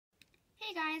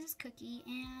Hey guys, it's Cookie,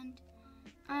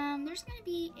 and there's going to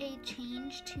be a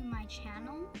change to my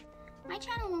channel. My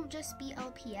channel won't just be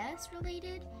LPS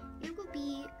related, it will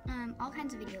be all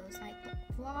kinds of videos like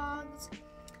vlogs,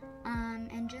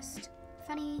 and just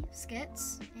funny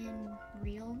skits in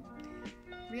real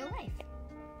life.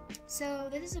 So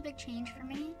this is a big change for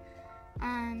me,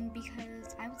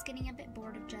 because I was getting a bit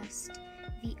bored of just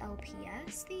the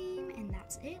LPS theme and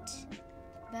that's it.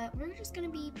 But we're just going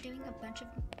to be doing a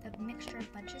mixture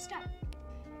of bunch of stuff.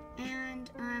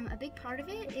 And a big part of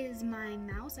it is my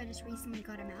mouse. I just recently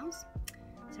got a mouse.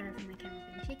 Sorry for my camera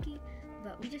being shaky,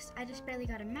 but I just barely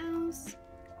got a mouse.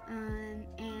 And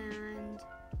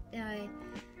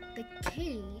the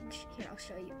cage, here I'll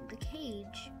show you, the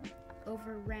cage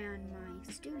overran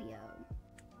my studio.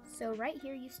 So right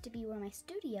here used to be where my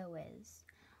studio is,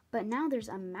 but now there's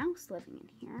a mouse living in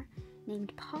here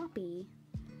named Poppy.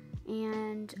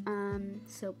 And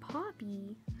so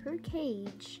Poppy, her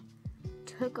cage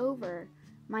took over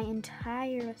my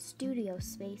entire studio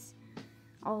space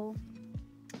all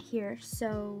here.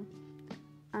 So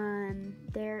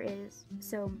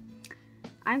so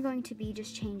I'm going to be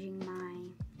just changing my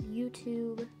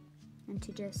YouTube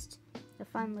into just a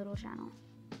fun little channel.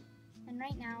 And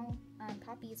right now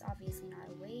Poppy is obviously not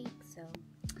awake, so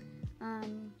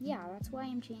yeah, that's why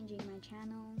I'm changing my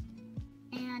channel.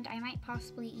 And I might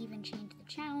possibly even change the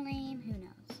channel name, who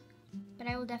knows. But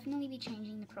I will definitely be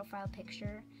changing the profile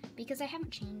picture because I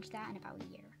haven't changed that in about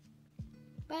a year.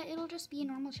 But it'll just be a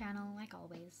normal channel like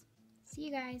always. See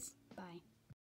you guys, bye.